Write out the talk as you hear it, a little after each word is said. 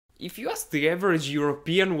If you ask the average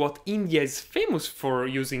European what India is famous for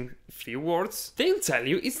using few words, they'll tell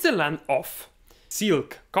you it's the land of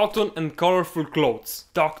silk, cotton and colorful clothes,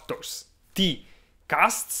 doctors, tea,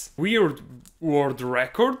 castes, weird world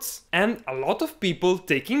records, and a lot of people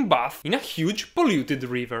taking bath in a huge polluted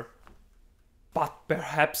river. But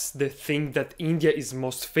perhaps the thing that India is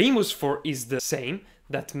most famous for is the same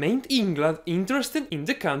that made England interested in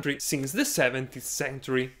the country since the 17th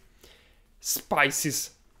century.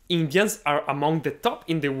 Spices. Indians are among the top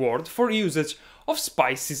in the world for usage of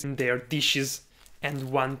spices in their dishes.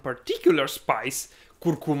 And one particular spice,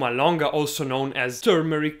 curcuma longa, also known as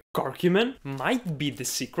turmeric curcumin, might be the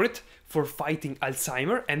secret for fighting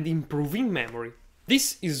Alzheimer and improving memory.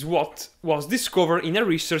 This is what was discovered in a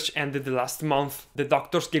research ended last month. The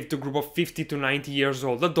doctors gave to a group of 50 to 90 years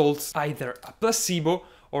old adults either a placebo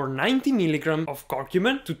or 90 mg of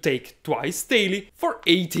curcumin to take twice daily for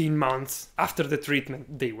 18 months. After the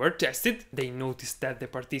treatment they were tested, they noticed that the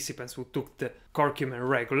participants who took the curcumin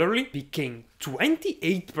regularly became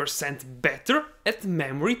 28% better at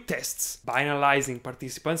memory tests. By analyzing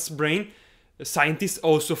participants' brain, scientists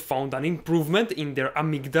also found an improvement in their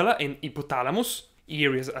amygdala and hypothalamus,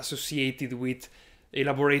 areas associated with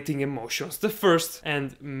elaborating emotions the first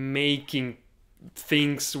and making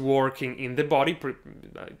things working in the body.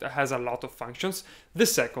 Has a lot of functions the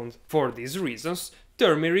second. For these reasons,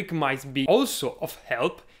 turmeric might be also of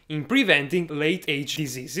help in preventing late-age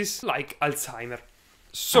diseases like Alzheimer.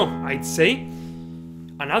 So I'd say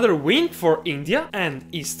another win for India and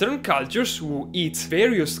Eastern cultures who eat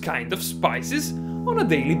various kinds of spices on a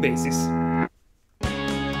daily basis.